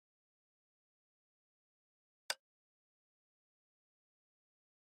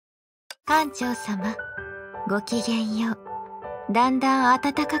館長様、ごきげんよう。だんだん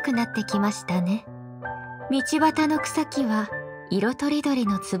暖かくなってきましたね。道端の草木は色とりどり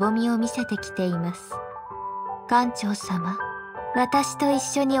のつぼみを見せてきています。館長様、私と一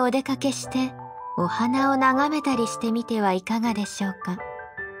緒にお出かけしてお花を眺めたりしてみてはいかがでしょうか。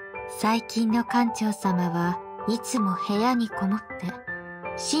最近の館長様はいつも部屋にこもって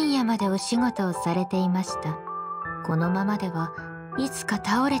深夜までお仕事をされていました。このままではいつか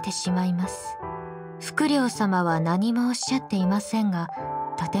倒れてしまいます。福領様は何もおっしゃっていませんが、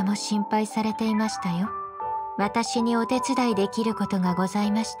とても心配されていましたよ。私にお手伝いできることがござ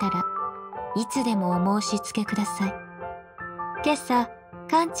いましたら、いつでもお申し付けください。今朝、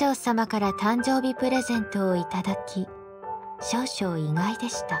館長様から誕生日プレゼントをいただき、少々意外で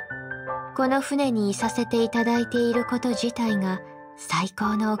した。この船にいさせていただいていること自体が最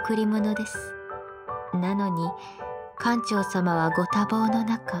高の贈り物です。なのに、館長様はご多忙の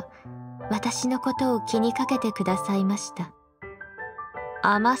中、私のことを気にかけてくださいました。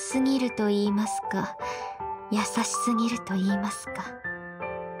甘すぎると言いますか、優しすぎると言いますか。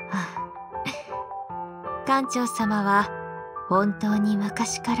館長様は本当に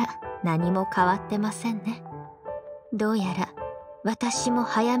昔から何も変わってませんね。どうやら私も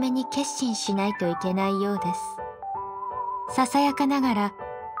早めに決心しないといけないようです。ささやかながら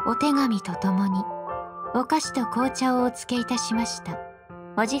お手紙とともにお菓子と紅茶をお付けいたしました。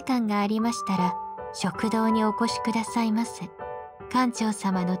お時間がありましたら食堂にお越しくださいませ。館長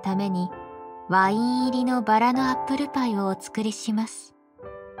様のためにワイン入りのバラのアップルパイをお作りします。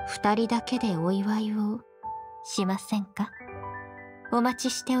二人だけでお祝いをしませんか？お待ち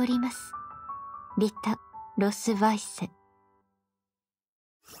しております。リタ・ロス・バイセ。